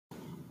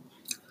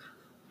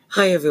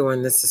Hi,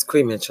 everyone. This is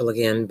Cree Mitchell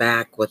again,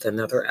 back with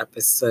another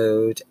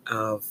episode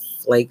of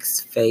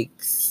Flakes,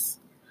 Fakes,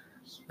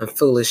 and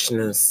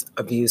Foolishness,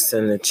 Abuse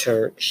in the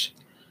Church.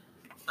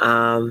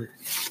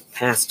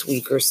 Past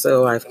week or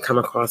so, I've come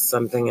across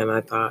something and I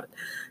thought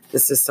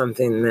this is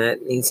something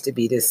that needs to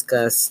be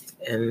discussed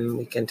and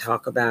we can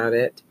talk about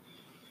it.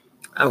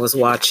 I was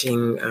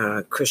watching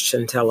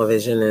Christian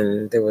television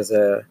and there was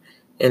a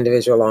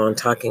individual on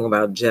talking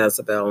about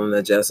Jezebel and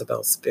the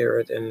Jezebel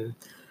spirit and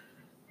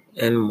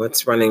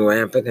what's running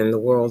rampant in the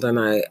world. And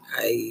I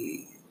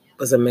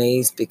was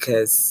amazed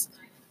because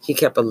he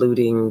kept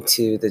alluding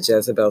to the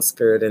Jezebel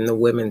spirit and the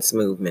women's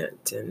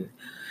movement and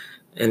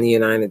in the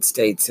United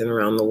States and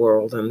around the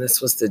world. And this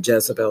was the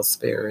Jezebel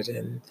spirit.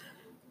 And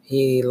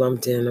he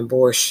lumped in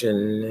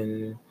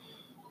abortion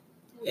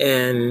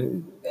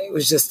and it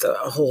was just a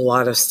whole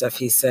lot of stuff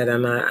he said.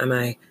 And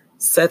I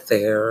sat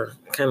there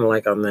kind of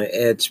like on the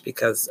edge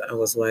because I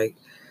was like,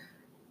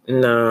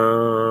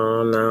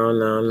 no, no,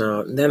 no,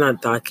 no. Then a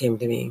thought came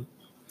to me.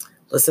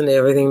 Listen to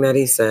everything that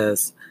he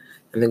says,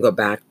 and then go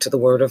back to the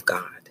Word of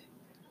God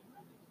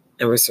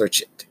and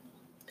research it.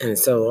 And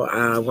so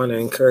I want to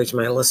encourage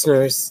my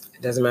listeners,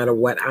 it doesn't matter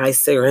what I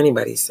say or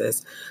anybody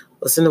says,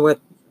 listen to what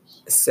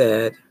is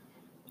said,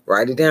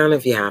 write it down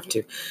if you have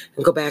to,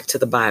 and go back to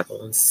the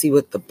Bible and see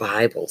what the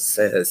Bible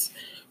says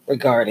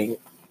regarding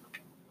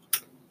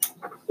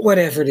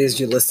whatever it is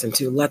you listen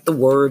to. Let the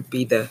Word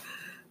be the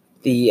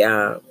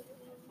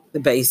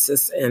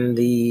basis and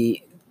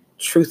the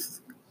truth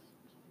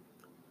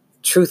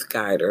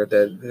guide, or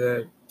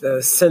the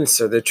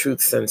sensor, the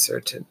truth sensor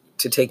to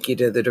take you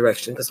to the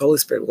direction, because the Holy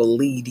Spirit will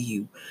lead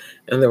you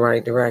in the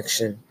right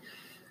direction.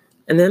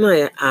 And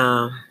then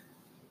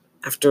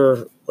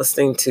after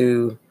listening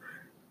to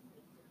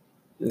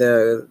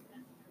the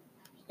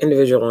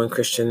individual on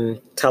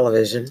Christian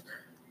television,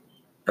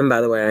 and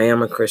by the way, I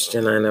am a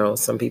Christian. I know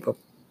some people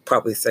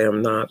probably say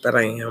I'm not, but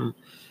I am.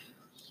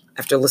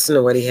 After listening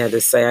to what he had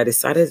to say, I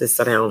decided to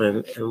sit down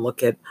and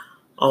look at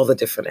all the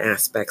different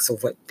aspects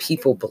of what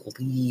people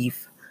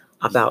believe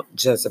about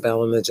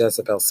Jezebel and the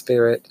Jezebel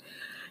spirit,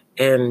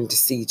 and to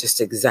see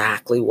just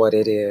exactly what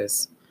it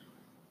is.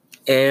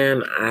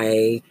 And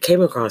I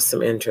came across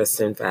some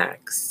interesting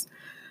facts.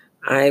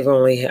 I've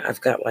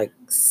got like,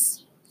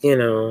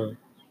 a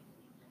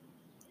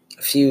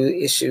few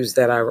issues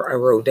that I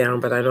wrote down,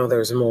 but I know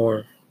there's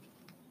more.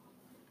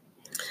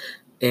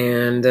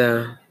 And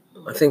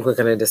I think we're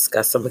going to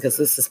discuss them because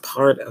this is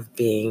part of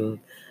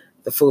being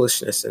the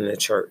foolishness in the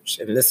church.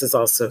 And this is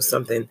also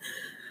something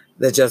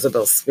the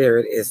Jezebel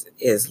spirit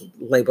is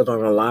labeled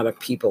on a lot of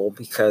people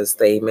because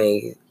they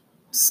may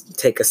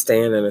take a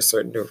stand in a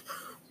certain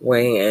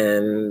way,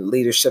 and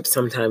leadership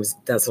sometimes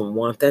doesn't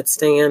want that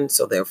stand,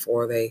 so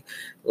therefore they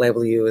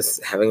label you as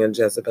having a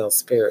Jezebel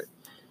spirit.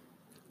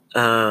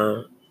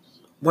 One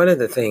of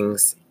the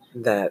things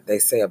that they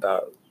say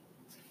about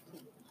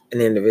an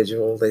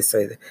individual, they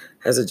say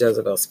has a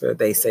Jezebel spirit,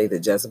 they say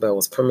that Jezebel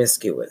was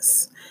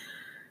promiscuous.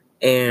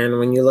 And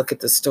when you look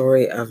at the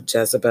story of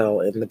Jezebel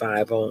in the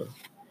Bible,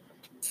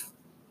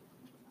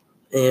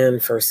 in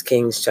 1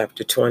 Kings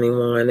chapter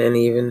 21, and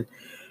even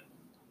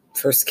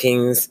 1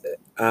 Kings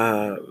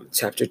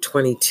chapter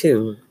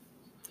 22,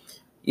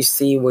 you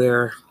see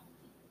where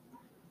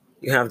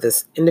you have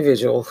this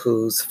individual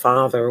whose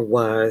father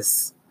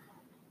was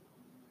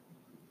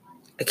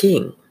a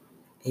king.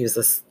 He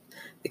was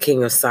the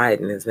king of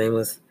Sidon. His name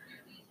was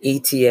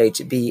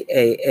Ethbaal,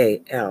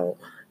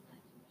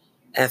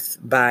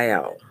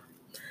 Ethbaal.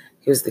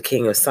 He was the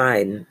king of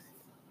Sidon.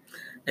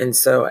 And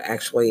so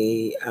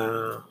actually,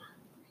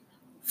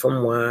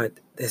 from what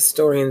the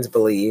historians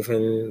believe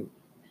and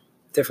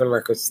different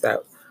records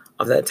that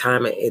of that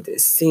time,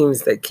 it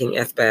seems that King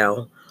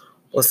Ethbaal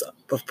was,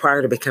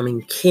 prior to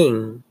becoming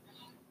king,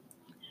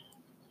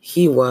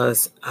 he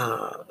was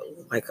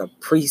like a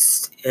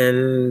priest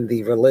in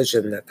the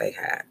religion that they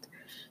had,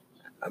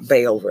 a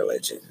Baal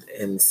religion.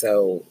 And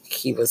so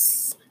he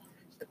was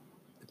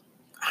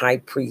high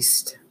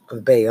priest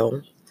of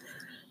Baal.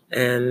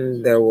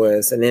 And there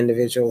was an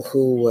individual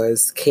who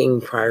was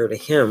king prior to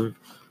him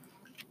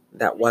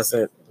that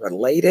wasn't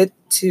related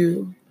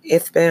to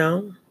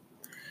Ethbaal.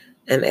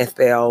 And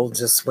Ethbaal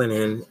just went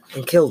in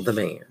and killed the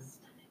man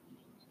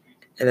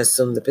and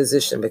assumed the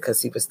position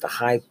because he was the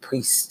high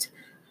priest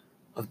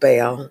of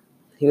Baal.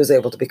 He was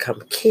able to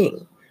become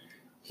king.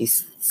 He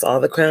saw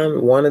the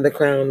crown, wanted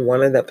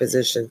that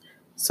position.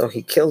 So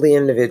he killed the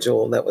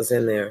individual that was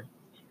in there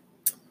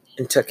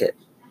and took it.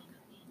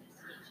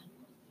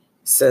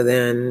 So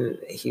then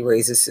he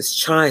raises his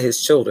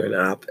children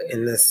up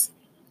in this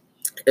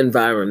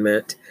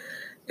environment.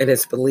 And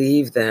it's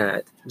believed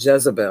that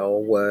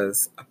Jezebel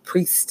was a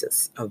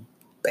priestess of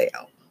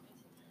Baal.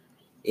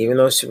 Even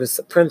though she was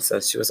a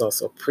princess, she was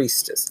also a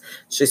priestess.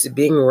 She's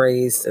being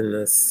raised in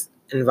this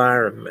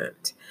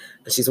environment.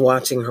 And she's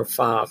watching her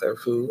father,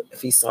 who,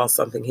 if he saw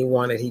something he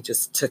wanted, he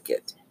just took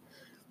it.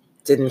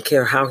 Didn't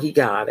care how he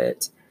got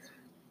it,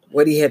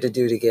 what he had to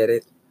do to get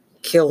it,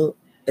 kill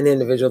an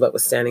individual that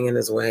was standing in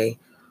his way.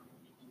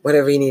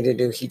 Whatever he needed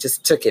to do, he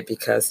just took it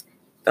because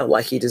felt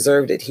like he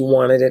deserved it. He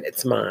wanted it.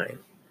 It's mine.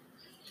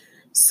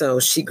 So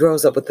she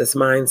grows up with this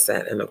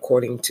mindset. And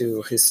according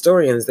to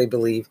historians, they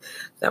believe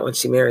that when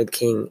she married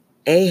King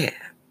Ahab,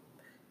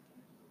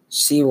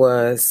 she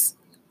was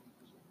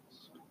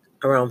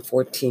around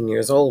 14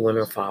 years old when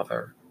her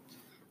father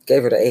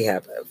gave her to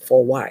Ahab for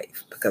a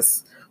wife,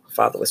 because her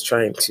father was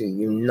trying to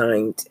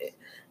unite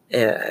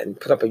and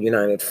put up a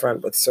united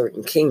front with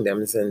certain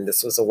kingdoms, and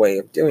this was a way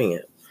of doing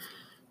it.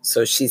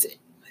 So she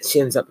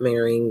ends up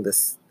marrying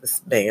this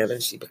man,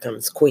 and she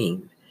becomes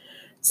queen.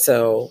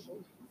 So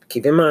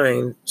keep in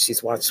mind,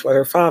 she's watched what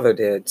her father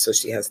did, so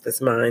she has this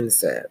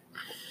mindset.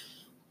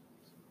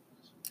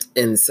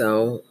 And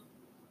so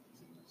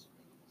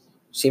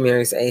she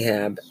marries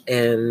Ahab,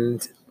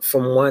 and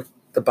from what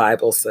the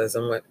Bible says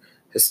and what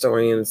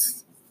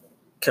historians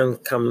can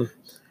come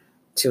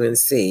to and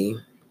see,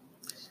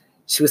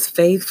 she was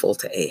faithful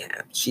to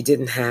Ahab. She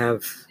didn't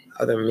have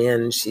other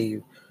men.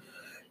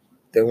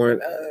 There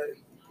weren't,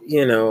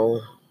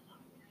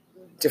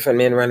 different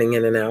men running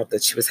in and out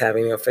that she was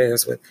having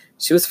affairs with.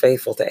 She was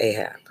faithful to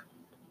Ahab.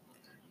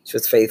 She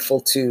was faithful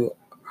to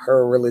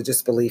her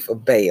religious belief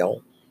of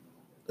Baal,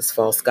 this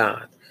false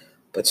god.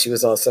 But she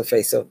was also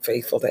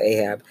faithful to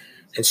Ahab,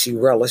 and she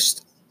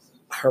relished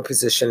her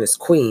position as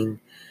queen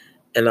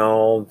and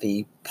all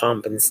the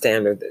pomp and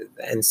standard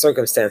and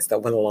circumstance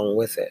that went along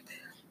with it.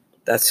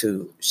 That's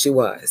who she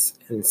was.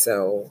 And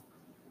so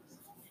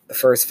the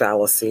first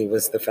fallacy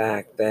was the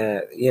fact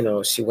that,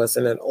 she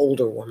wasn't an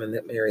older woman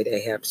that married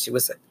Ahab. She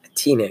was a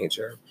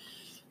teenager.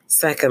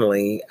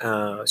 Secondly,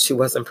 she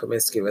wasn't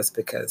promiscuous,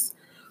 because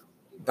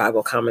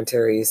Bible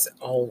commentaries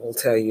all will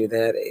tell you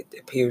that it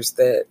appears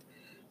that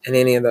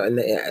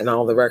in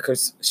all the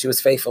records, she was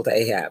faithful to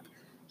Ahab.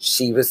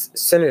 She was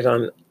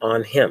centered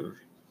on him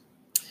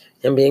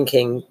being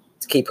king,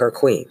 to keep her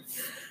queen.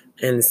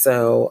 And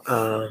so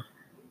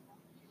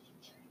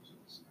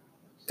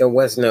there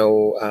was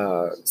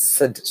no,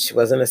 she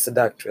wasn't a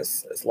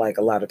seductress, it's like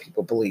a lot of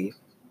people believe.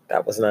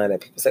 That was not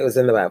it. People say it was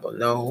in the Bible.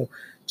 No,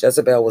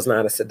 Jezebel was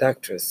not a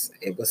seductress.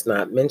 It was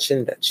not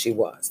mentioned that she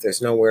was.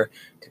 There's nowhere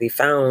to be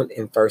found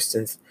in First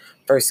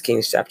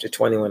Kings chapter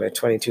 21 or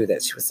 22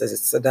 that she was a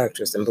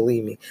seductress. And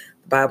believe me,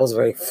 the Bible's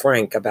very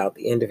frank about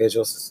the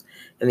individuals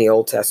in the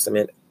Old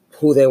Testament,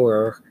 who they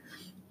were.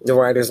 The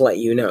writers let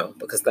you know,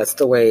 because that's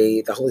the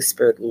way the Holy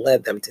Spirit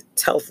led them to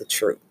tell the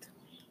truth.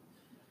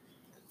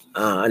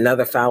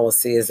 Another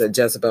fallacy is that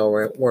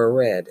Jezebel wore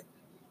red.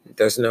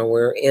 There's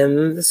nowhere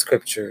in the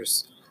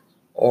scriptures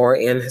or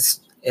in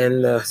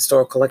the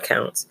historical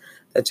accounts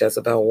that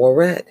Jezebel wore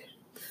red.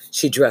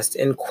 She dressed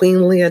in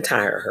queenly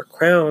attire, her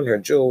crown, her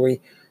jewelry,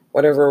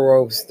 whatever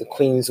robes the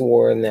queens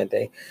wore in that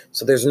day.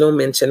 So there's no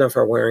mention of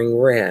her wearing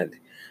red.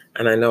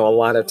 And I know a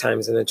lot of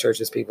times in the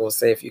churches, people will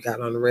say if you got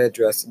on a red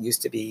dress, it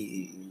used to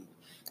be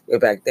way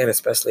back then,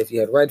 especially if you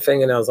had red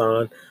fingernails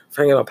on,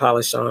 fingernail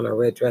polish on, or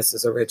red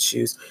dresses or red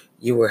shoes,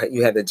 you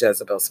had the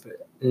Jezebel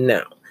spirit.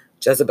 No,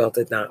 Jezebel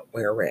did not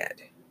wear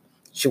red.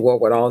 She wore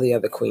what all the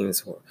other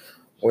queens wore.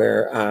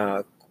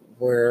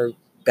 Where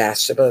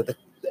Bathsheba,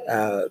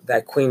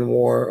 that queen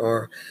wore,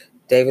 or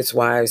David's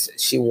wives,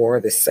 she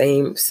wore the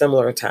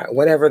similar attire.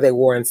 Whatever they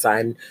wore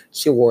inside,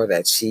 she wore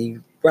that. She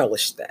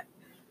relished that.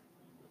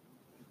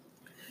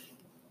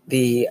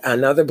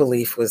 Another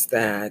belief was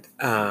that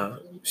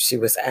she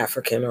was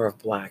African or of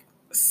black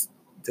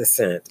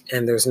descent,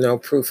 and there's no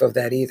proof of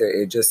that either.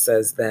 It just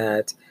says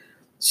that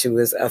she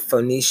was a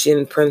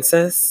Phoenician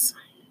princess,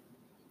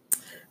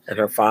 and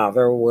her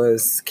father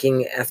was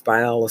King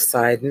Ethbaal of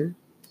Sidon.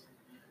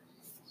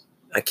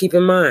 Now keep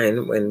in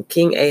mind, when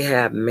King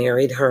Ahab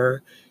married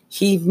her,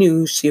 he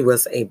knew she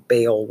was a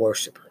Baal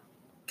worshiper.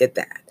 Get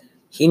that.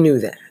 He knew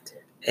that.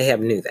 Ahab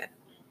knew that.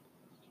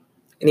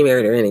 And he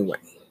married her anyway.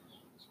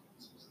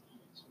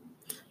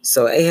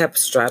 So Ahab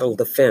straddled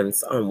the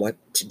fence on what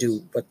to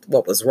do,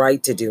 what was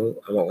right to do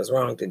and what was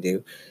wrong to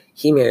do.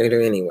 He married her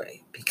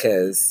anyway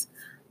because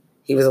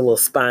he was a little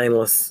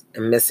spineless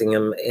and missing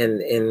him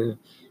in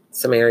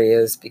some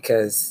areas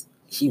because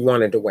he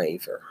wanted to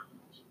waver.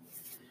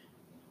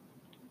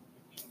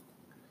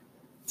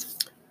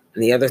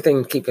 And the other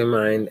thing to keep in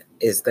mind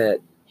is that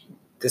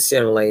this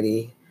young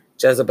lady,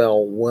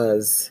 Jezebel,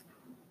 was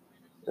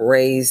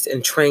raised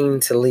and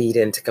trained to lead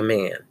and to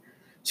command.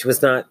 She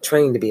was not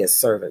trained to be a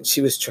servant. She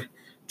was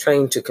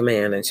trained to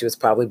command, and she was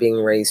probably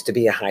being raised to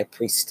be a high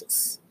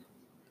priestess.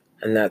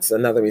 And that's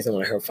another reason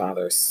why her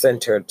father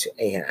sent her to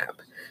Ahab,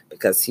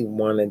 because he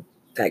wanted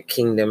that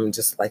kingdom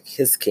just like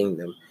his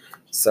kingdom.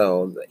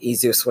 So the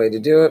easiest way to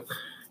do it,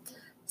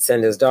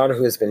 send his daughter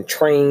who has been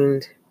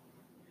trained,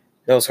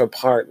 knows her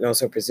part,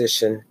 knows her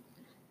position,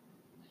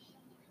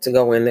 to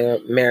go in there,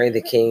 marry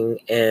the king,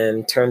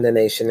 and turn the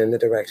nation in the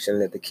direction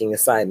that the king of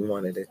Sidon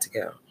wanted it to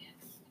go.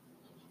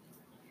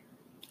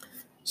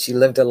 She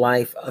lived a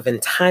life of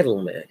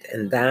entitlement,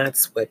 and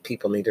that's what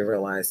people need to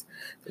realize.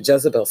 The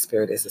Jezebel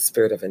spirit is a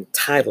spirit of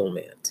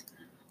entitlement.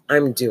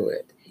 I'm due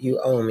it.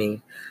 You owe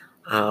me.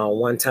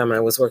 One time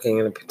I was working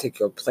in a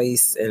particular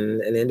place,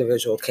 and an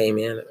individual came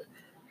in,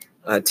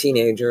 a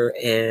teenager,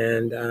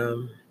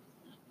 and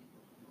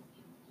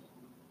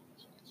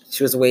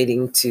She was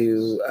waiting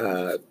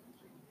to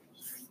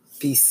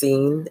be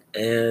seen,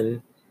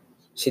 and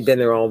she'd been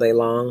there all day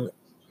long.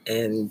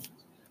 And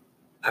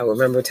I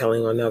remember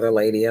telling another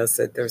lady, I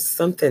said, there's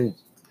something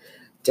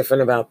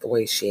different about the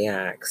way she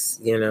acts,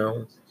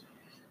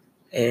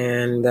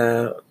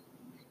 And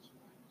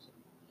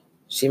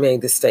she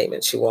made the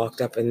statement. She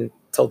walked up and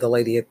told the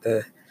lady at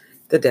the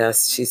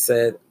desk, she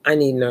said, I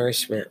need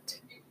nourishment.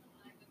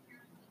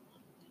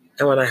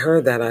 And when I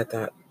heard that, I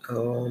thought,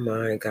 oh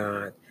my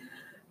God.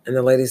 And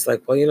the lady's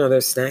like, well,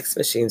 there's snacks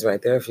machines right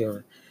there if you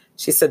want.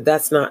 She said,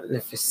 that's not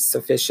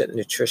sufficient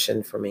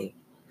nutrition for me.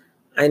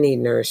 I need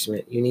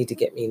nourishment. You need to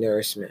get me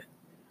nourishment.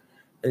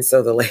 And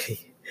so the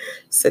lady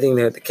sitting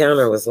there at the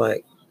counter was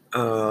like,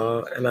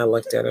 oh, and I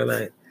looked at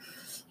her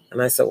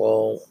and I said,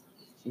 well,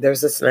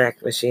 there's a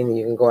snack machine.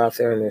 You can go out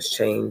there and there's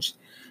change.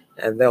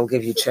 And they'll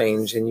give you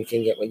change and you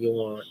can get what you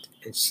want.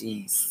 And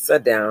she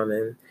sat down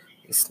and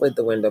we slid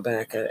the window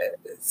back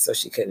so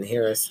she couldn't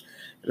hear us.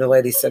 And the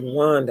lady said,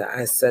 Wanda,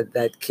 I said,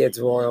 that kid's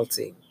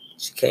royalty.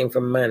 She came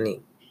from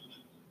money.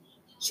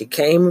 She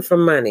came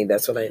from money.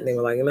 That's what they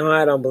were like, no,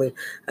 I don't believe.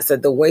 I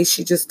said, the way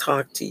she just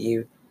talked to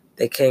you,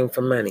 they came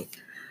from money.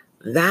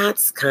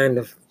 That's kind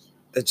of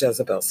the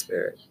Jezebel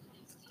spirit.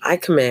 I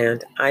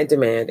command, I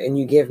demand, and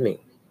you give me.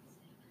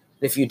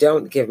 And if you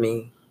don't give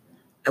me,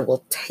 I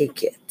will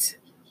take it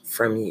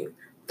from you.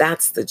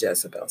 That's the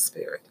Jezebel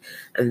spirit.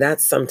 And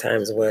that's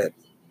sometimes what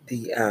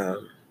the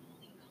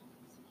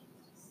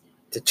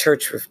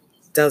church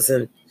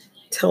doesn't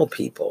tell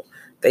people.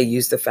 They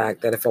use the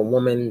fact that if a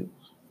woman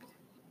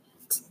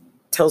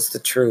tells the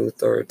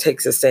truth or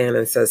takes a stand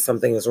and says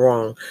something is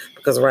wrong,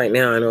 because right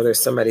now I know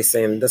there's somebody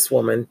saying this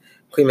woman,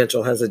 Queen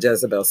Mitchell, has a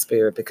Jezebel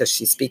spirit because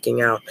she's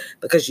speaking out.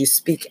 Because you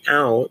speak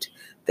out,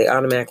 they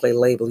automatically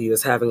label you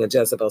as having a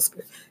Jezebel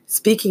spirit.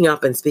 Speaking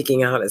up and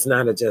speaking out is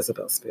not a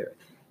Jezebel spirit.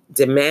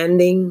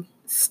 Demanding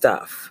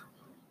stuff,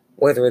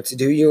 whether it's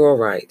do you or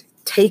right,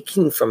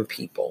 taking from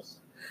people,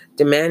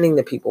 demanding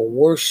that people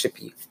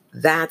worship you,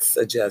 that's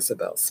a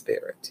Jezebel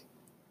spirit.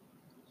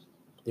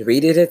 You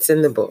read it, it's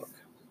in the book.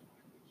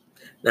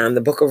 Now, in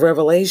the book of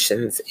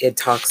Revelations, it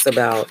talks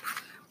about,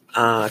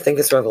 I think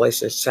it's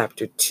Revelations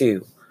chapter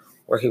 2,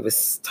 where he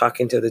was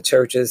talking to the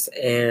churches,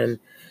 and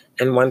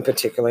in one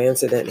particular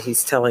incident,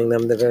 he's telling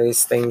them the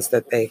various things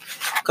that they've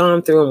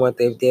gone through and what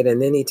they've did. And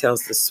then he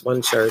tells this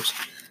one church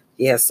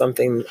he has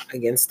something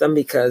against them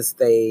because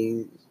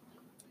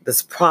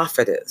this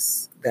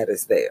prophetess that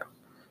is there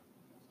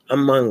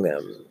among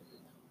them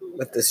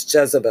with this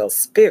Jezebel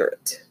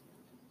spirit,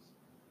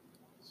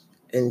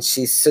 and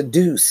she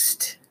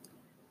seduced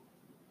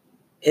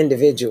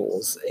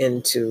individuals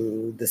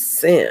into the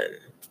sin,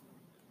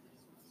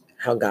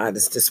 how God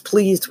is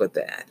displeased with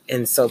that.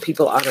 And so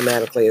people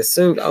automatically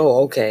assumed,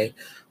 oh, okay,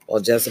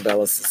 well,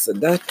 Jezebel is a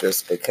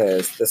seductress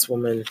because this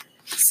woman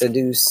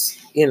seduced,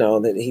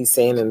 that he's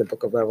saying in the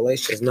book of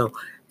Revelations. No,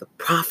 the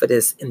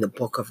prophetess in the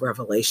book of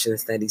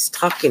Revelations that he's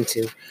talking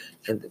to,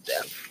 and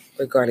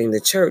regarding the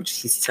church,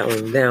 he's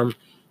telling them,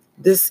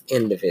 this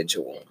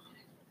individual,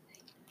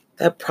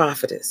 that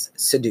prophetess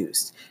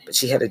seduced, but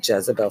she had a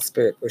Jezebel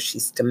spirit where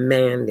she's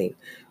demanding,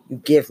 you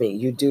give me,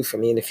 you do for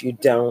me, and if you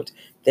don't,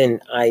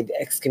 then I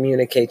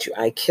excommunicate you,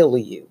 I kill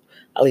you.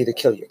 I'll either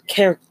kill your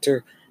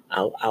character,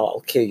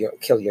 I'll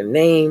kill your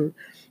name,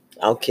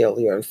 I'll kill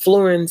your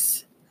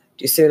influence.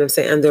 Do you see what I'm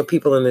saying? And there are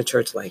people in the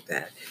church like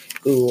that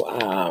who,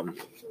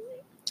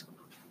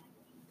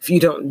 if you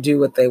don't do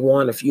what they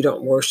want, if you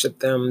don't worship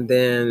them,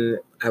 then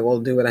I will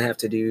do what I have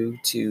to do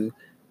to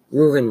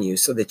ruin you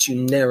so that you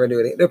never do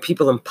it. There are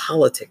people in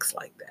politics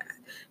like that.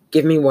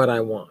 Give me what I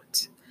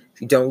want.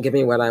 If you don't give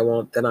me what I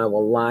want, then I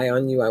will lie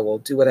on you. I will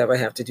do whatever I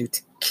have to do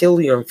to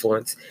kill your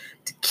influence,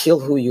 to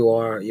kill who you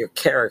are, your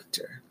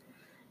character,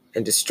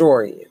 and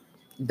destroy you.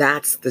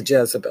 That's the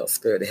Jezebel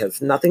spirit. It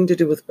has nothing to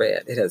do with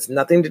red. It has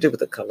nothing to do with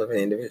the color of an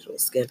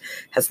individual's skin. It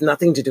has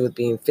nothing to do with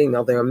being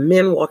female. There are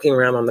men walking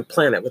around on the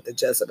planet with the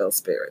Jezebel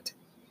spirit.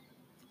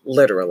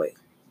 Literally.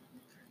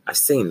 I've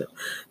seen them.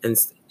 And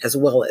as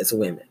well as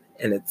women.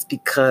 And it's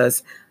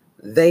because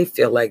they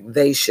feel like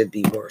they should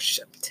be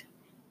worshipped.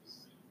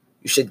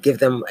 You should give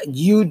them,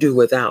 you do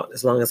without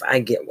as long as I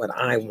get what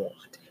I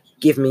want.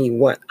 Give me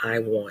what I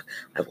want.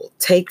 I will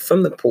take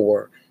from the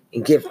poor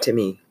and give to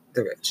me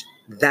the rich.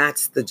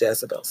 That's the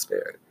Jezebel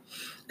spirit.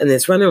 And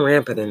it's running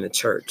rampant in the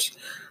church.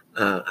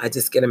 I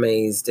just get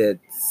amazed at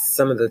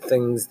some of the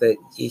things that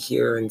you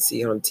hear and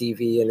see on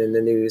TV and in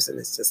the news. And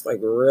it's just like,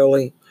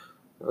 really,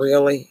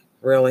 really,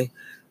 really?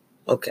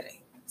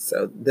 Okay,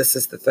 so this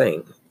is the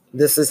thing.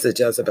 This is the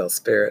Jezebel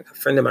spirit. A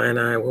friend of mine and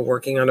I were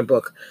working on a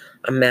book,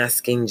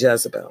 Unmasking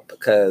Jezebel,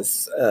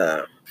 because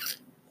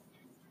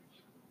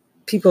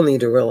people need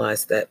to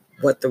realize that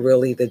what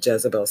really the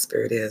Jezebel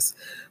spirit is.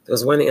 There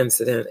was one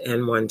incident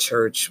in one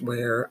church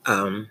where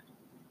I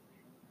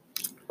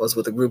was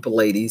with a group of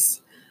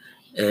ladies,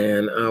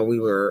 and it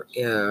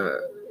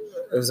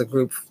was a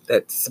group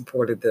that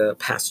supported the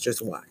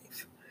pastor's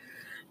wife.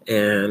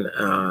 And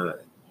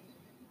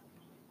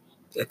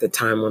at the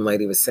time, one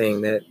lady was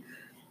saying that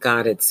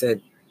God had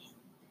said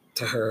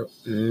to her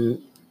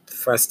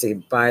for us to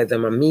buy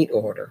them a meat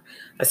order.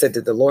 I said,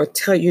 did the Lord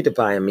tell you to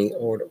buy a meat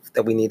order,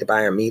 that we need to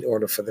buy a meat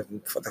order for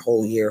the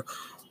whole year?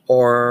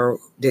 Or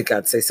did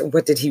God say, so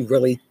what did he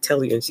really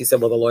tell you? And she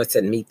said, well, the Lord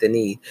said, meet the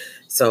need.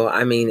 So,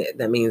 I mean,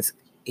 that means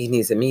he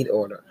needs a meat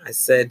order. I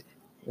said,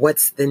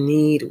 what's the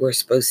need we're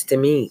supposed to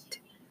meet?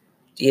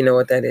 Do you know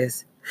what that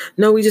is?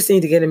 No, we just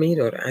need to get a meat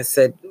order. I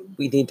said,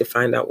 we need to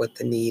find out what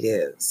the need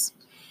is.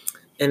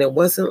 And it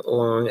wasn't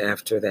long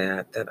after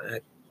that, a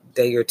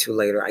day or two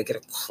later, I get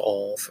a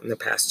call from the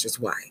pastor's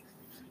wife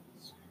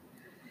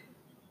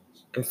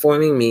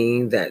informing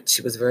me that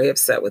she was very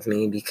upset with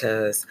me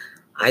because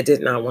I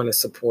did not want to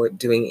support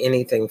doing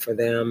anything for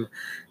them,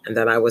 and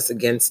that I was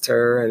against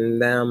her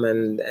and them,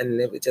 and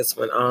it just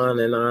went on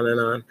and on and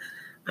on.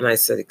 And I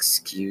said,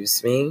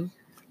 excuse me.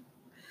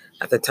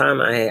 At the time,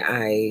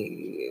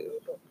 I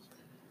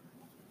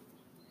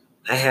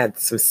had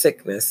some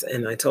sickness,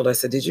 and I told her, I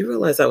said, did you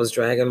realize I was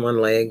dragging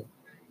one leg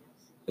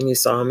when you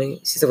saw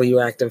me? She said, well, you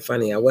were acting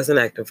funny. I wasn't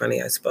acting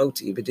funny. I spoke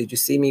to you, but did you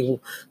see me the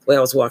way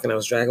I was walking? I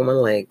was dragging one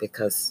leg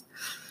because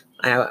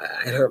I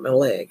hurt my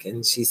leg.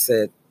 And she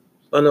said,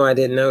 oh, no, I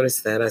didn't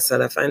notice that. I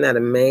said, I find that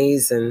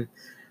amazing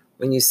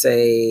when you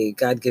say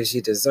God gives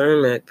you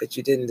discernment, but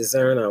you didn't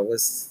discern I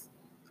was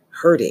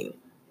hurting.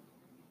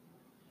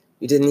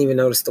 You didn't even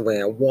notice the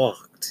way I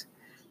walked.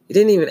 You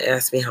didn't even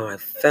ask me how I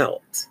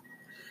felt.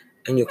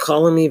 And you're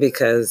calling me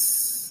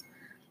because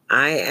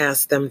I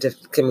asked them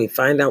can we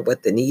find out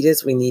what the need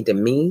is we need to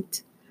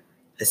meet?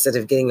 Instead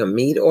of getting a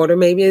meat order,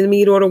 maybe the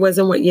meat order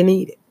wasn't what you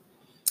needed.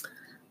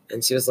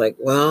 And she was like,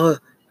 well,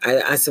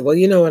 I said, well,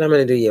 you know what? I'm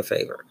going to do you a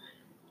favor.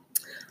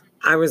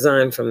 I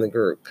resigned from the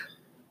group.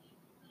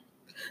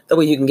 That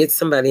way you can get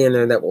somebody in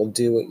there that will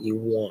do what you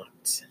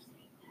want.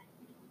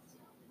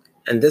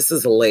 And this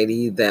is a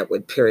lady that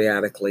would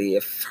periodically,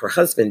 if her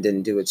husband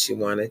didn't do what she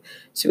wanted,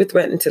 she would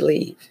threaten to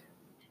leave,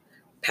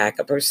 pack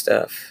up her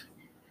stuff,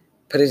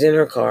 put it in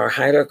her car,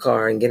 hide her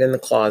car, and get in the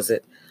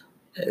closet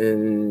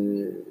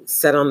and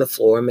sit on the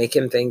floor, make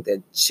him think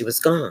that she was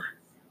gone.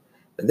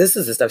 But this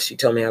is the stuff she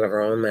told me out of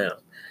her own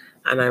mouth.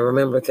 And I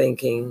remember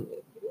thinking,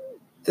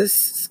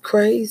 this is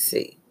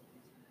crazy.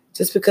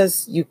 Just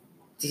because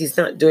he's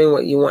not doing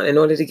what you want, in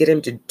order to get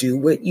him to do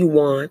what you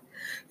want,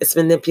 it's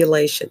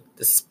manipulation.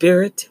 The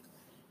spirit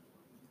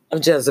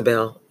of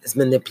Jezebel is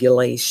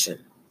manipulation.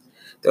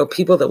 There are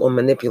people that will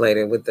manipulate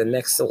it with the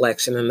next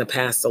election and the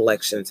past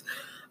elections.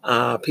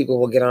 People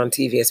will get on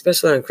TV,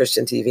 especially on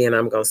Christian TV, and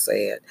I'm going to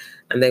say it.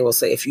 And they will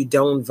say, if you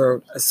don't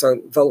vote a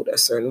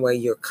certain way,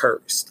 you're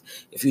cursed.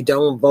 If you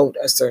don't vote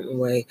a certain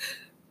way,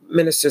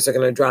 ministers are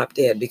going to drop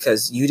dead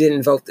because you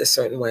didn't vote this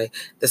certain way.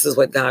 This is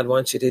what God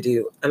wants you to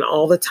do. And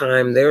all the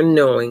time they're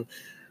knowing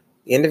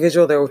the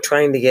individual they're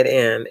trying to get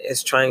in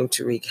is trying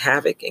to wreak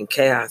havoc and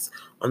chaos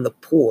on the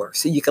poor.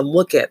 So you can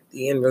look at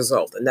the end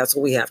result, and that's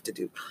what we have to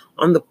do.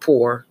 On the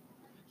poor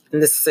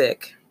and the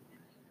sick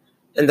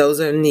and those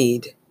in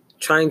need,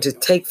 trying to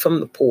take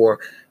from the poor,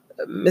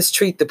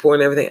 mistreat the poor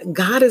and everything.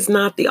 God is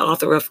not the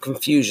author of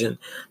confusion,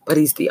 but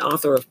he's the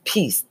author of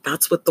peace.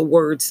 That's what the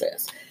word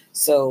says.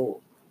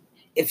 So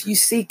if you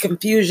see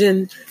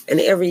confusion and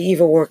every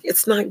evil work,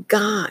 it's not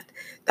God.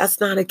 That's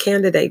not a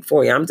candidate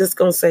for you. I'm just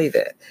going to say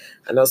that.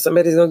 I know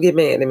somebody's going to get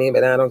mad at me,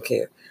 but I don't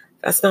care.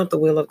 That's not the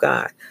will of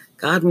God.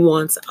 God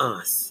wants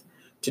us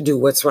to do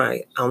what's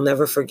right. I'll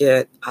never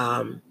forget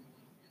in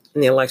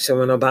the election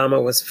when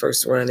Obama was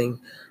first running,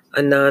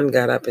 a nun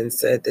got up and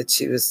said that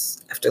she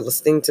was, after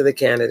listening to the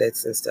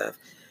candidates and stuff,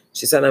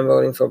 she said, I'm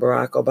voting for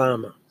Barack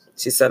Obama.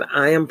 She said,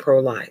 I am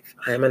pro-life.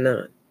 I am a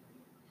nun.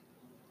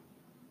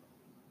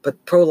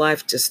 But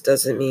pro-life just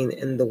doesn't mean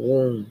in the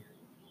womb.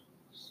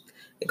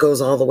 It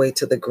goes all the way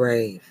to the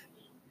grave.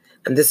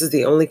 And this is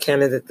the only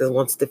candidate that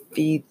wants to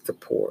feed the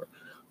poor,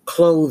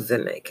 clothe the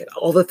naked,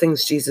 all the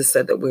things Jesus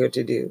said that we're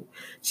to do.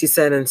 She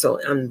said, and so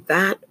on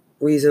that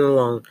reason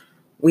alone,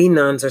 we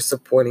nuns are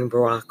supporting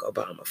Barack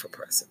Obama for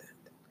president.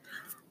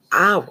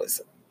 I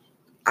was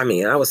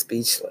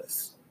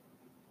speechless.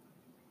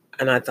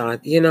 And I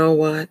thought, you know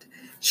what?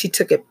 She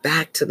took it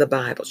back to the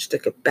Bible. She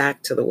took it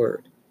back to the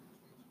word.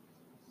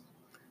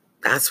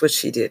 That's what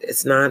she did.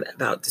 It's not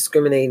about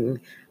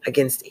discriminating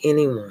against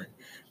anyone.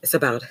 It's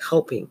about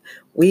helping.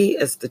 We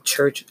as the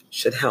church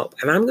should help.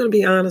 And I'm going to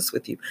be honest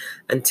with you.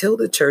 Until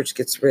the church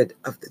gets rid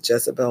of the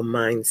Jezebel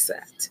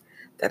mindset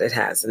that it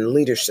has and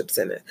leaderships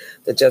in it,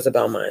 the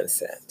Jezebel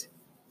mindset,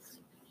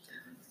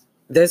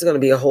 there's going to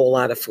be a whole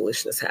lot of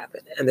foolishness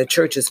happen. And the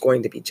church is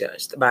going to be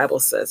judged. The Bible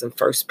says in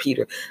 1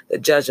 Peter, the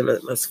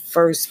judgment must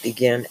first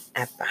begin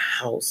at the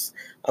house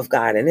of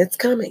God. And it's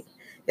coming.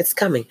 It's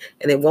coming.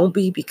 And it won't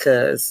be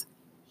because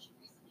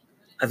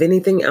of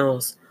anything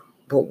else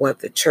but what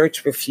the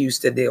church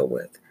refused to deal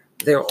with,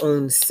 their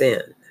own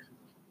sin.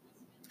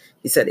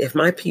 He said, if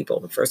my people,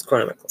 the First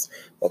Chronicles,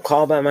 will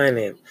call by my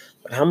name,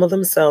 but humble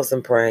themselves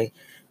and pray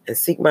and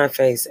seek my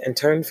face and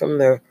turn from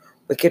their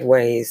wicked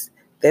ways,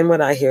 then would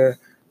I hear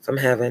from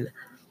heaven,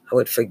 I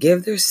would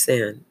forgive their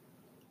sin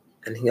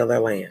and heal their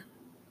land.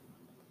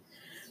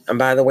 And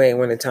by the way,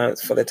 when the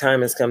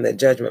time has come that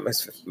judgment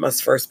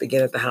must first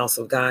begin at the house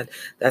of God.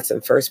 That's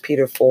in 1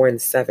 Peter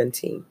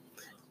 4:17.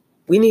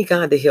 We need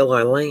God to heal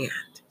our land.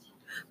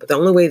 But the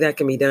only way that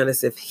can be done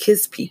is if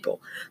his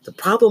people, the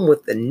problem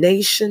with the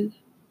nation,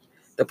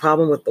 the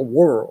problem with the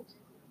world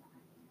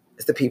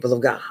is the people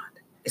of God.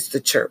 It's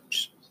the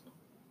church.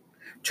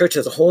 Church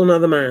has a whole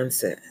nother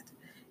mindset.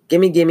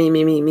 Gimme, gimme,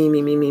 me, me, me,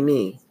 me, me, me,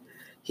 me.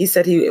 He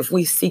said if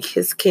we seek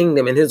his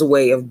kingdom and his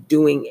way of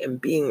doing and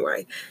being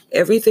right,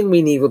 everything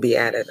we need will be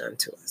added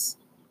unto us.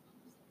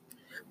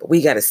 But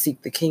we got to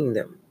seek the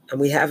kingdom. And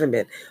we haven't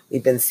been.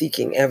 We've been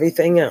seeking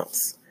everything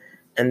else.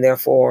 And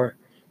therefore,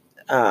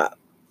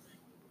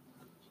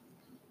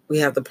 we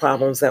have the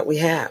problems that we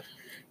have.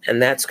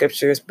 And that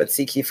scripture is, but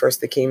seek ye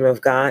first the kingdom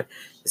of God,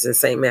 is in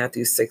St.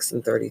 Matthew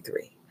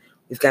 6:33.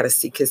 We've got to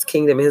seek his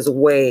kingdom, his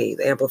way.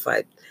 The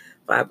Amplified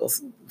Bible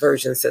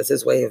version says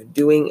his way of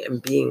doing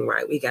and being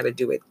right. We got to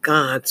do it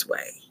God's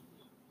way,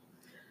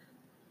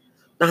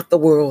 not the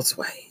world's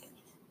way.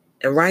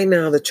 And right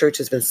now, the church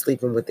has been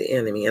sleeping with the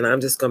enemy. And I'm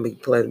just going to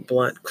be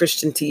blunt.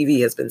 Christian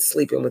TV has been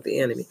sleeping with the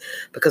enemy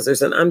because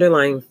there's an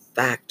underlying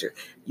factor.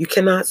 You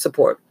cannot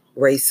support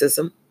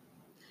racism.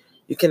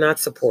 You cannot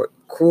support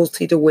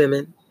cruelty to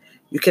women.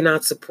 You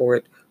cannot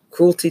support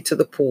cruelty to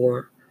the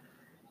poor.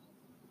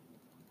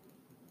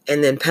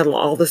 And then peddle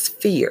all this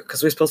fear,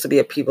 because we're supposed to be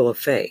a people of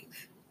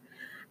faith,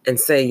 and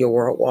say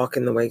you're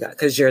walking the way God,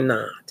 because you're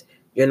not.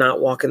 You're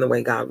not walking the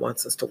way God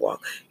wants us to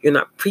walk. You're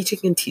not preaching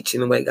and teaching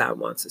the way God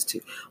wants us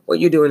to. What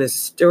you're doing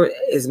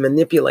is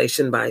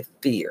manipulation by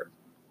fear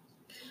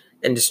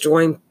and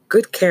destroying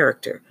good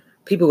character,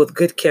 people with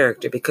good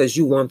character, because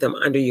you want them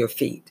under your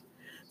feet.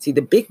 See,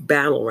 the big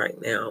battle right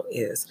now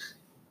is,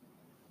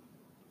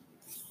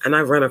 and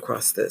I've run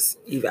across this.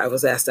 I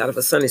was asked out of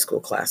a Sunday school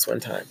class one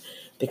time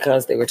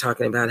because they were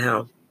talking about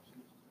how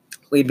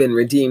we've been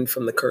redeemed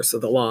from the curse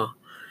of the law.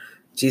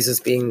 Jesus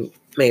being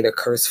made a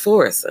curse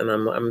for us. And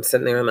I'm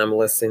sitting there and I'm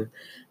listening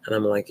and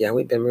I'm like, yeah,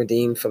 we've been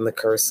redeemed from the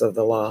curse of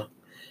the law.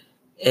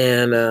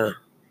 And the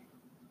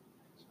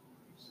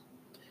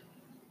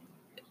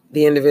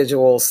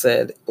individual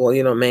said,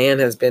 well, man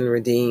has been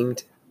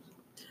redeemed,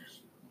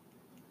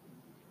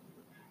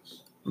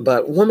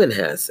 but woman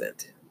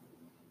hasn't.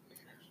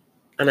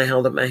 And I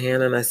held up my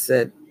hand and I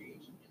said,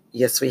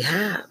 yes, we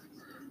have.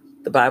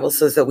 The Bible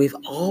says that we've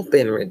all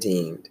been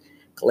redeemed.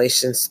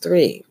 Galatians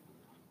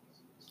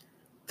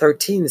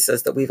 3:13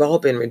 says that we've all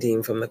been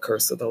redeemed from the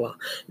curse of the law.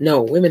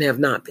 No, women have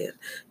not been.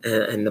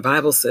 And the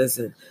Bible says,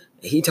 and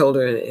he told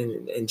her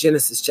in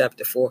Genesis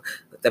chapter 4,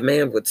 that the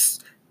man would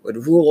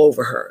rule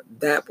over her.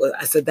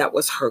 I said that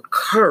was her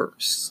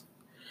curse.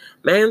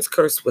 Man's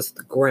curse was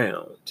the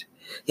ground.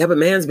 Yeah, but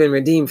man's been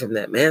redeemed from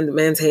that.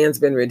 Man's hand's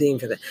been redeemed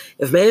from that.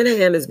 If man's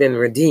hand has been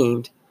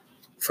redeemed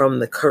from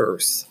the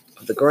curse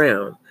of the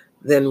ground,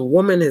 then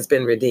woman has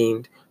been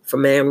redeemed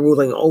from man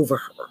ruling over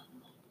her,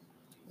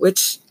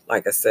 which,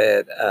 like I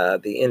said,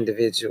 the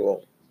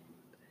individual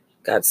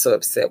got so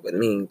upset with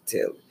me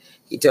till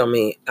he told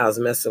me I was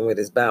messing with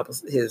his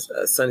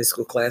Sunday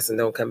school class and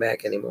don't come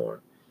back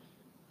anymore.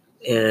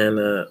 And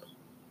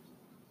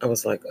I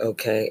was like,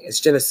 okay, it's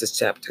Genesis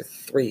chapter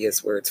 3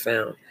 is where it's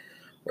found,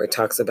 where it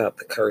talks about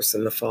the curse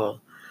and the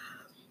fall.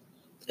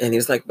 And he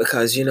was like,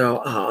 because,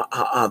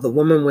 the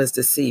woman was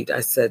deceived.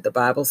 I said, the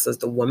Bible says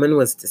the woman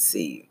was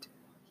deceived,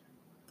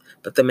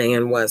 but the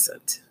man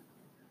wasn't.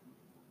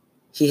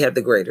 He had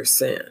the greater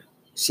sin.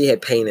 She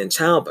had pain in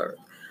childbirth,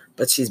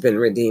 but she's been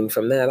redeemed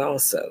from that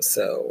also.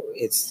 So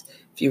if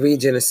you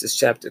read Genesis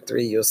chapter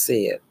 3, you'll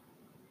see it.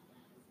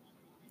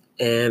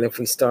 And if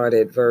we start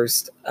at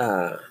verse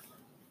 9,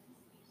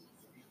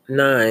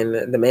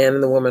 the man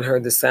and the woman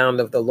heard the sound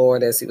of the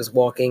Lord as he was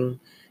walking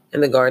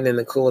in the garden in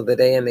the cool of the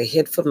day, and they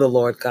hid from the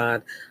Lord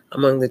God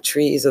among the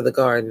trees of the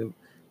garden.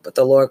 But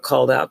the Lord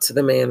called out to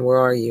the man, where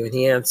are you? And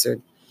he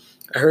answered,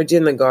 I heard you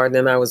in the garden,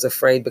 and I was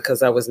afraid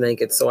because I was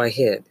naked, so I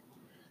hid.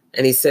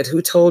 And he said,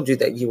 who told you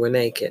that you were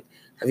naked?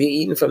 Have you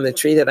eaten from the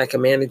tree that I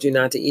commanded you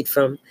not to eat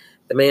from?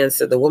 The man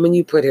said, the woman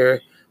you put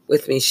here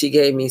with me, she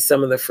gave me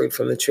some of the fruit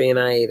from the tree, and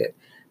I ate it.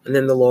 And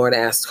then the Lord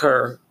asked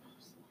her,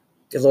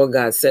 the Lord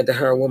God said to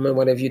her, woman,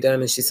 what have you done?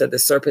 And she said, the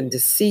serpent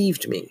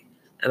deceived me,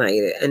 and I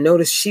ate it. And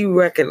notice she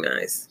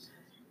recognized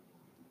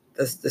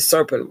the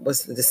serpent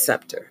was the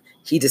deceptor.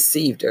 He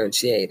deceived her, and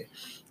she ate it.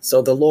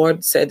 So the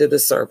Lord said to the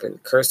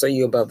serpent, cursed are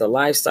you above the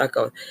livestock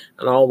and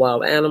all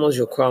wild animals.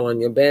 You'll crawl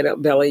on your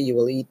belly. You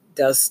will eat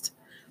dust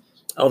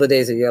all the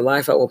days of your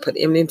life. I will put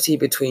enmity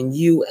between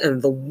you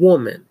and the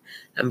woman,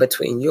 and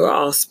between your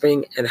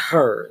offspring and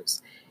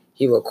hers.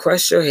 He will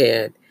crush your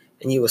head,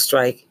 and you will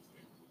strike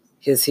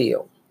his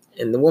heel.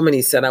 And the woman,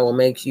 he said, I will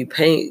make your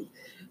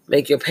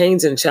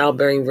pains in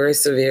childbearing very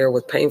severe.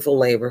 With painful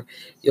labor,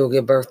 you'll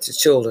give birth to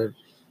children.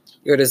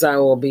 Your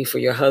desire will be for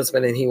your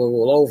husband, and he will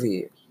rule over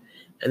you.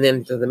 And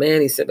then to the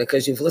man, he said,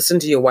 because you've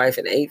listened to your wife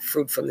and ate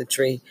fruit from the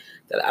tree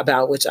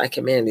about which I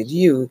commanded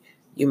you,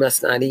 you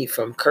must not eat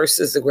from. Cursed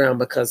is the ground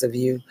because of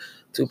you.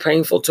 Through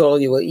painful toil,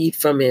 you will eat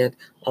from it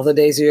all the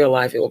days of your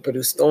life. It will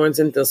produce thorns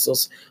and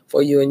thistles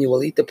for you, and you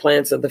will eat the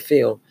plants of the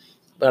field.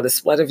 By the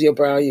sweat of your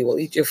brow you will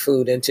eat your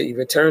food until you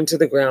return to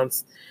the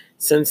ground,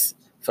 since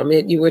from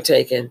it you were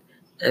taken,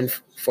 and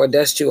for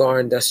dust you are,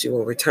 and dust you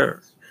will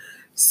return.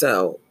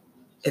 So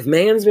if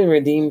man's been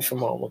redeemed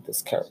from all of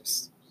this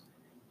curse,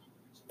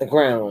 the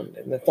ground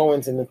and the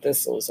thorns and the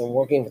thistles and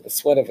working with the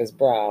sweat of his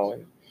brow,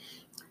 and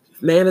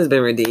man has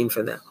been redeemed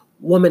from that,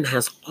 woman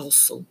has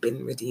also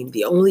been redeemed.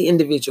 The only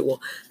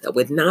individual that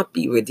would not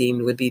be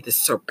redeemed would be the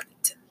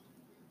serpent,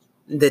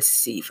 the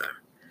deceiver.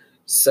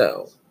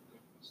 So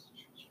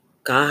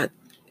God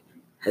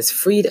has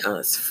freed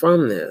us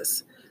from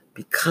this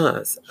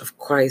because of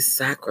Christ's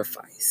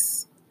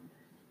sacrifice.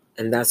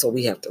 And that's what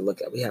we have to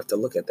look at. We have to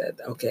look at that.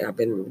 Okay, I've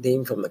been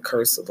redeemed from the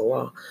curse of the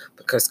law,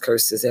 because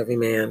cursed is every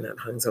man that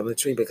hangs on the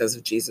tree. Because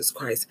of Jesus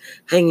Christ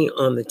hanging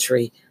on the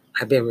tree,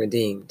 I've been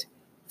redeemed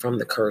from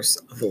the curse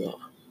of the law.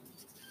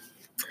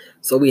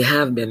 So we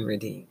have been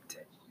redeemed.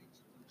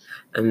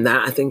 And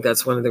that, I think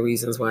that's one of the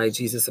reasons why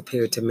Jesus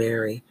appeared to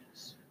Mary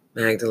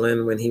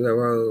Magdalene when he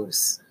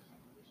arose,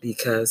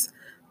 because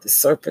the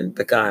serpent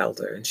beguiled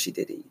her and she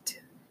did eat.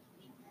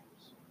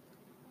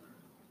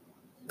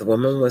 The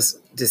woman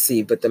was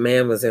deceived, but the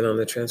man was in on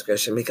the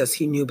transgression because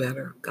he knew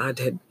better. God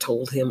had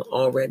told him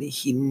already.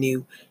 He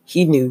knew.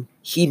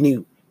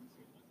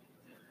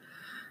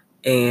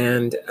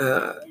 And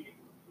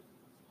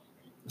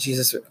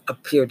Jesus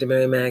appeared to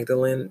Mary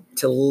Magdalene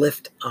to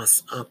lift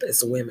us up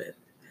as women,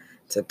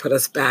 to put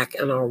us back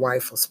in our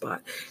rightful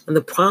spot. And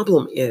the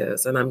problem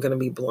is, and I'm going to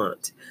be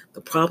blunt,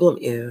 the problem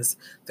is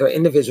there are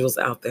individuals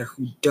out there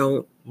who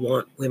don't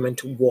want women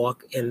to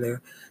walk in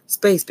their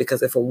space,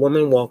 because if a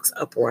woman walks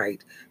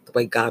upright the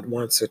way God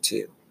wants her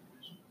to,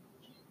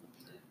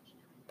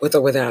 with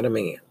or without a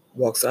man,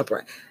 walks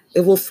upright,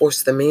 it will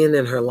force the man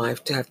in her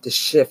life to have to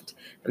shift,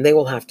 and they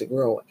will have to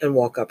grow and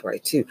walk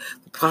upright too.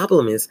 The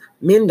problem is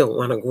men don't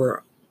want to grow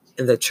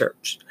in the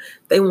church.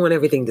 They want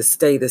everything to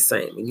stay the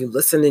same. And you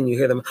listen and you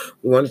hear them,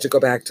 we wanted to go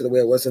back to the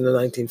way it was in the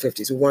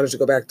 1950s. We wanted to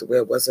go back to where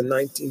it was in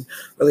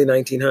early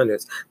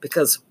 1900s,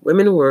 because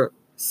women were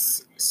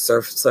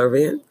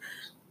subservient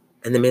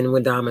and the men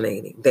were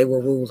dominating. They were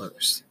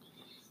rulers.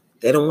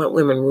 They don't want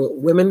women rule.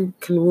 Women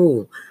can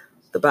rule.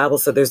 The Bible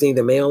said there's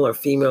neither male or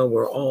female.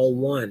 We're all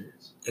one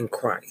in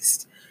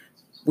Christ.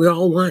 We're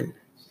all one.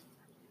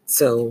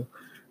 So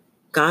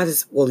God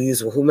will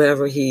use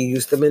whomever. He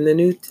used them in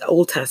the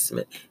Old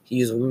Testament. He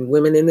used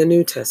women in the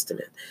New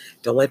Testament.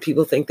 Don't let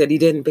people think that he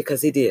didn't,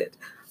 because he did.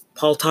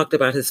 Paul talked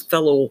about his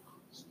fellow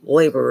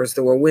laborers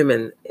that were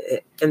women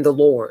in the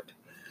Lord.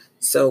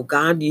 So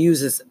God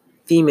uses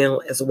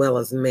female as well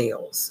as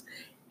males.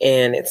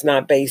 And it's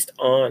not based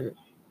on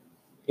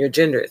your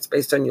gender. It's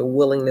based on your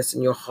willingness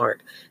and your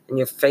heart and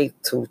your faith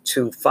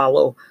to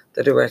follow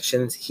the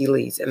directions he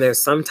leads. And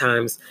there's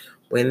sometimes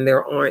when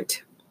there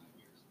aren't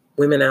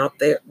women out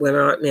there, when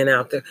there aren't men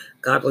out there,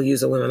 God will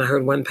use a woman. I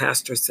heard one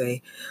pastor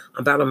say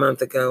about a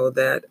month ago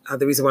that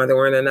the reason why there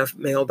weren't enough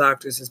male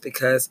doctors is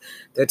because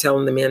they're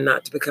telling the men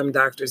not to become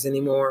doctors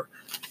anymore.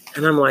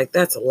 And I'm like,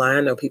 that's a lie.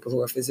 I know people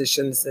who are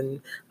physicians,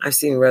 and I've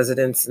seen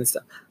residents and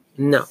stuff.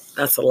 No,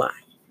 that's a lie.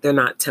 They're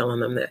not telling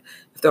them that.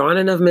 If there aren't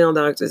enough male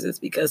doctors, it's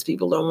because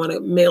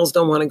males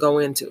don't want to go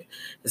into it.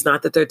 It's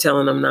not that they're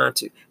telling them not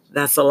to.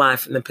 That's a lie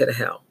from the pit of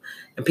hell.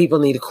 And people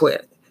need to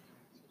quit.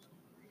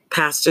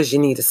 Pastors, you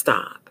need to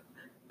stop.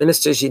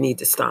 Ministers, you need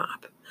to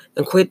stop.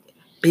 And quit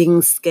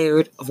being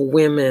scared of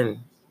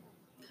women.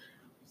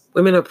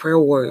 Women are prayer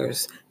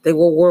warriors. They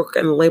will work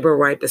and labor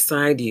right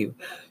beside you.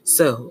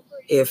 So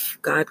if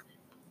God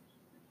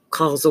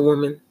calls a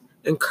woman,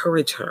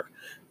 encourage her.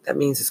 That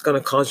means it's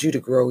going to cause you to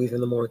grow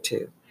even more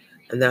too.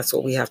 And that's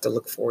what we have to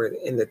look for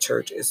in the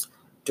church, is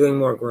doing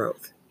more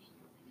growth.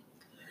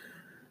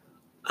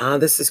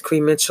 This is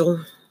Cree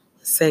Mitchell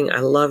saying I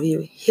love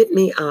you. Hit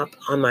me up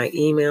on my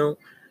email,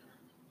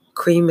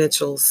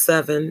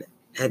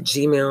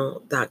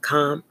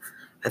 creemitchell7@gmail.com.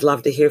 I'd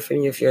love to hear from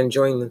you if you're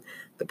enjoying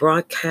the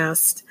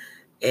broadcast.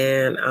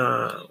 And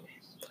I'll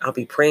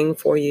be praying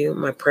for you.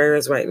 My prayer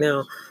is right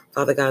now,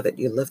 Father God, that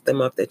you lift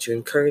them up, that you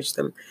encourage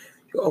them,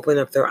 you open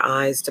up their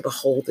eyes to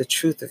behold the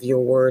truth of your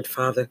word,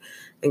 Father,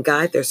 and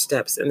guide their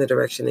steps in the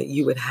direction that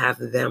you would have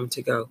them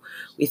to go.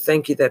 We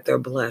thank you that they're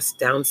blessed,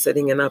 down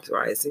sitting and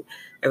uprising.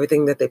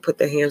 Everything that they put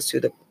their hands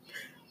to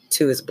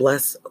is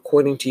blessed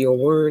according to your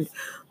word.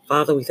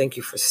 Father, we thank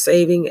you for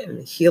saving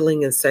and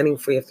healing and setting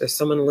free. If there's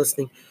someone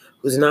listening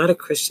who's not a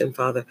Christian,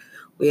 Father,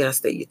 we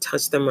ask that you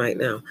touch them right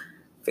now.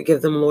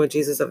 Forgive them, Lord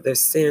Jesus, of their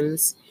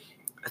sins.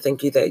 I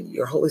thank you that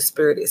your Holy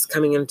Spirit is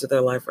coming into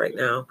their life right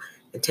now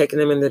and taking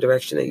them in the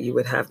direction that you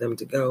would have them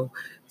to go,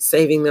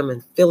 saving them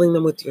and filling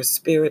them with your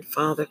Spirit,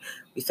 Father.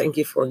 We thank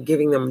you for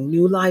giving them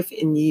new life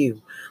in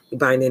you. We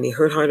bind any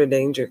hurt, harm, or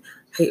danger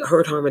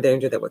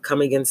that would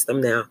come against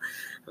them now.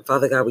 And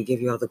Father God, we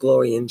give you all the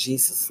glory. In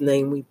Jesus'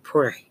 name we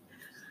pray.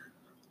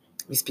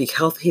 We speak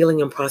health,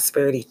 healing, and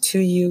prosperity to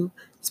you,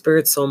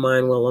 spirit, soul,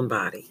 mind, will, and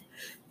body.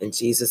 In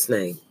Jesus'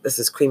 name. This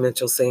is Cree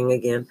Mitchell saying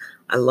again,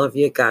 I love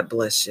you. God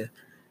bless you.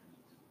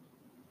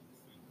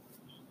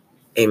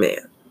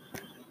 Amen.